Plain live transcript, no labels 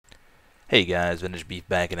Hey guys, VintageBeef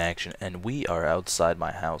back in action, and we are outside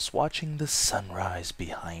my house watching the sunrise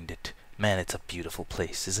behind it. Man, it's a beautiful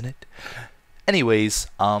place, isn't it? Anyways,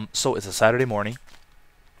 so it's a Saturday morning,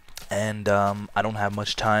 and I don't have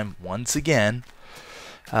much time once again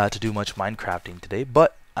to do much Minecrafting today,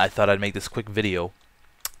 but I thought I'd make this quick video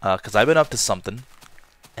because I've been up to something,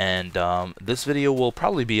 and this video will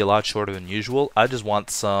probably be a lot shorter than usual. I just want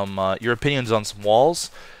some your opinions on some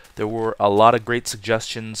walls. There were a lot of great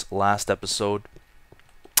suggestions last episode,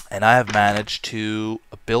 and I have managed to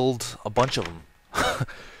build a bunch of them.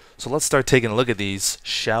 So let's start taking a look at these,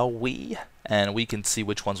 shall we? And we can see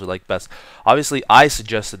which ones we like best. Obviously, I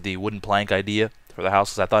suggested the wooden plank idea for the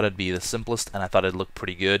house because I thought it'd be the simplest, and I thought it'd look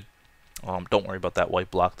pretty good. Don't worry about that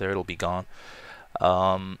white block there, it'll be gone.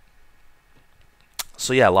 So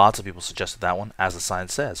yeah, lots of people suggested that one. As the sign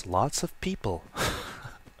says, lots of people.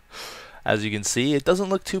 As you can see, it doesn't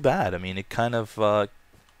look too bad. I mean, it kind of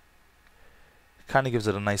gives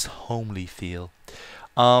it a nice homely feel.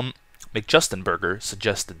 McJustinburger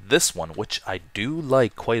suggested this one, which I do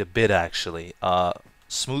like quite a bit actually.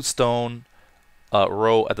 Smooth stone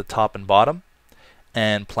row at the top and bottom,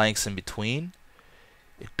 and planks in between.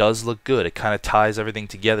 It does look good. It kind of ties everything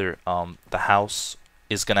together. The house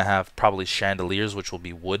is gonna have probably chandeliers, which will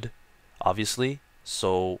be wood, obviously.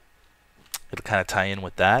 So it'll kind of tie in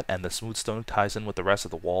with that, and the smooth stone ties in with the rest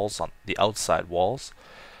of the walls on the outside walls.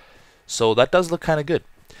 So that does look kind of good.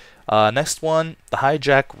 Next one, the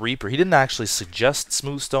Hijack Reaper. He didn't actually suggest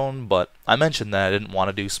smooth stone, but I mentioned that I didn't want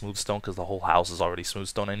to do smooth stone because the whole house is already smooth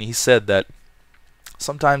stone, and he said that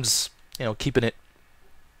sometimes, you know, keeping it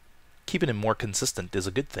more consistent is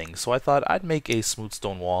a good thing. So I thought I'd make a smooth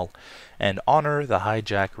stone wall and honor the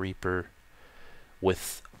Hijack Reaper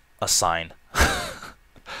with a sign.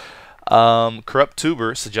 Corrupt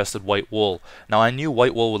Tuber suggested white wool. Now I knew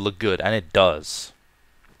white wool would look good, and it does.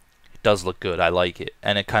 It does look good. I like it,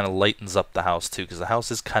 and it kind of lightens up the house too, because the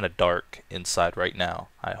house is kind of dark inside right now.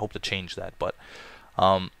 I hope to change that, but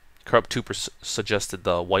Corrupt Tuber suggested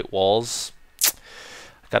the white walls.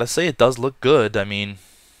 I gotta say, it does look good. I mean,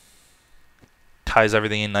 ties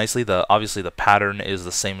everything in nicely. Obviously the pattern is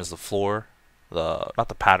the same as the floor. Not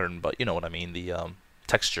the pattern, but you know what I mean. The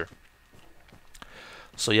texture.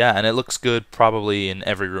 So yeah, and it looks good probably in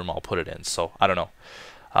every room I'll put it in. So I don't know.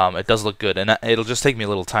 It does look good, and it'll just take me a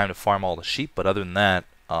little time to farm all the sheep. But other than that,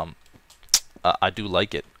 I do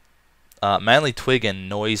like it. Manly Twig and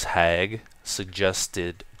Noise Hag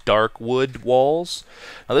suggested dark wood walls.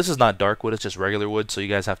 Now this is not dark wood; it's just regular wood. So you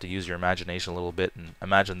guys have to use your imagination a little bit and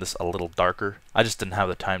imagine this a little darker. I just didn't have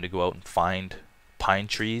the time to go out and find pine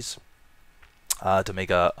trees to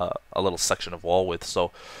make a little section of wall with.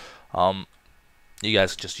 So. You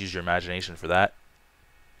guys just use your imagination for that.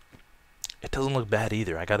 It doesn't look bad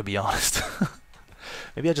either, I gotta be honest.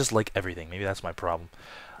 Maybe I just like everything. Maybe that's my problem.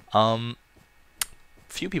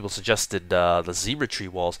 Few people suggested the zebra tree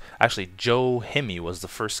walls. Actually, Joe Hemme was the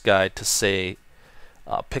first guy to say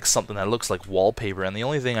pick something that looks like wallpaper. And the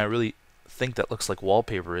only thing I really think that looks like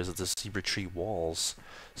wallpaper is the zebra tree walls.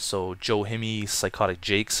 So Joe Hemme, Psychotic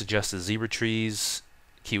Jake suggested zebra trees.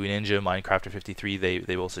 Kiwi Ninja, Minecrafter53,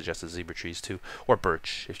 they both suggested zebra trees too, or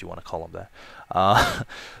birch if you want to call them that.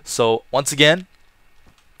 So once again,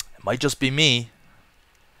 it might just be me,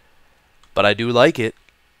 but I do like it.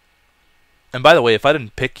 And by the way, if I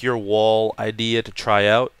didn't pick your wall idea to try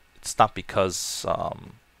out, it's not because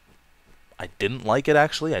I didn't like it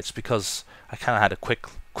actually. It's because I kind of had a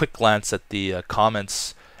quick glance at the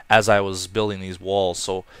comments as I was building these walls,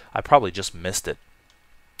 so I probably just missed it.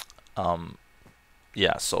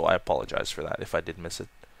 Yeah, so I apologize for that if I did miss it.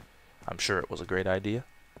 I'm sure it was a great idea.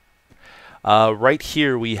 Right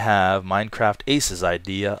here we have Minecraft Ace's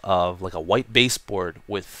idea of like a white baseboard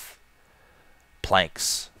with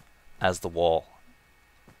planks as the wall.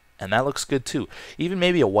 And that looks good too. Even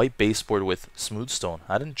maybe a white baseboard with smooth stone.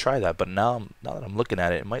 I didn't try that, but now that I'm looking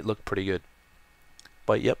at it, it might look pretty good.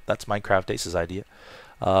 But yep, that's Minecraft Ace's idea.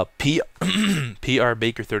 PR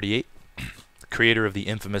Baker 38, creator of the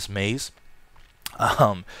infamous maze.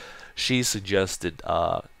 She suggested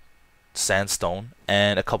sandstone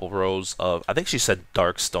and a couple rows of, I think she said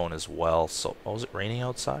dark stone as well. So, oh, is it raining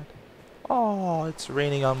outside? Oh, it's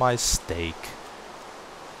raining on my steak.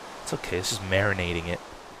 It's okay, it's just marinating it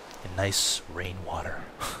in nice rainwater.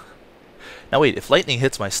 Now wait, if lightning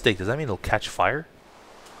hits my steak, does that mean it'll catch fire?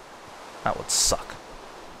 That would suck.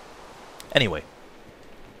 Anyway.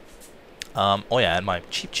 Oh yeah, and my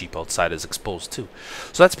cheap outside is exposed too.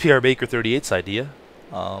 So that's PR Baker 38's idea.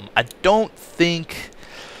 I don't think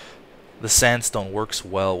the sandstone works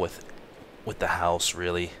well with the house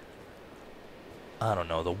really. I don't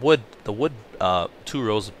know, the wood, 2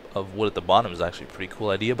 rows of wood at the bottom is actually a pretty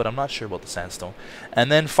cool idea, but I'm not sure about the sandstone.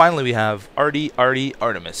 And then finally we have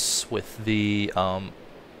Artemis with the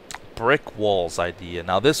brick walls idea.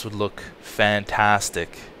 Now this would look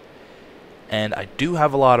fantastic, and I do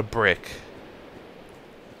have a lot of brick.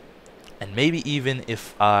 And maybe even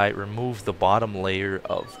if I remove the bottom layer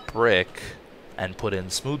of brick and put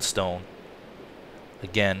in smooth stone,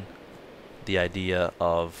 again, the idea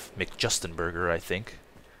of McJustinburger, I think.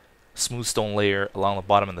 Smooth stone layer along the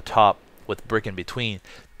bottom and the top with brick in between.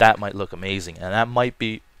 That might look amazing, and that might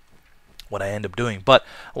be what I end up doing. But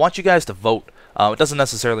I want you guys to vote. It doesn't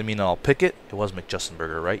necessarily mean that I'll pick it. It was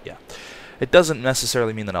McJustinburger, right? Yeah. It doesn't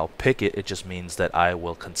necessarily mean that I'll pick it. It just means that I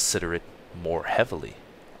will consider it more heavily.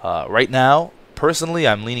 Right now, personally,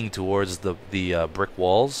 I'm leaning towards the brick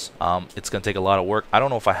walls. It's going to take a lot of work. I don't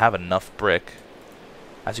know if I have enough brick.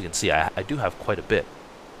 As you can see, I do have quite a bit,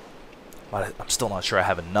 but I'm still not sure I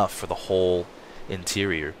have enough for the whole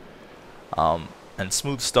interior. And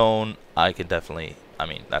smooth stone, I can definitely, I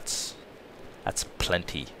mean, that's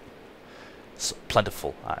plenty. It's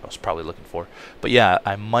plentiful, I was probably looking for. But yeah,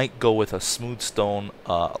 I might go with a smooth stone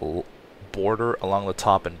border along the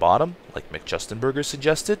top and bottom, like McJustinburger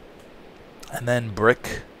suggested. And then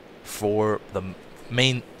brick for the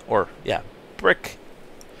main, or yeah, brick.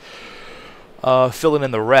 Filling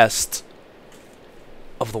in the rest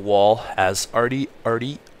of the wall as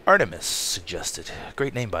Artemis suggested.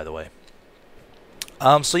 Great name, by the way.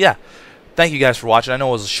 So yeah, thank you guys for watching. I know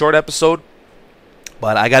it was a short episode,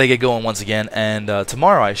 but I gotta get going once again. And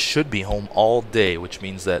tomorrow I should be home all day, which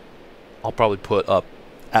means that I'll probably put up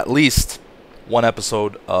at least one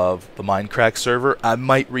episode of the Mindcrack server. I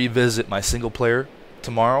might revisit my single player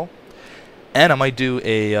tomorrow. And I might do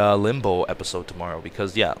a Limbo episode tomorrow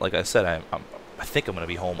because, yeah, like I said, I think I'm going to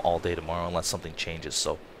be home all day tomorrow unless something changes.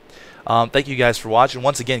 So, thank you guys for watching.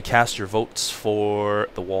 Once again, cast your votes for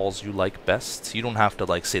the walls you like best. You don't have to,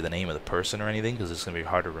 like, say the name of the person or anything because it's going to be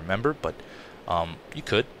hard to remember, but you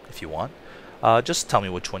could if you want. Just tell me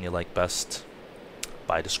which one you like best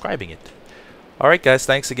by describing it. Alright, guys,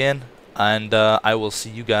 thanks again, and I will see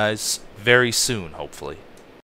you guys very soon, hopefully.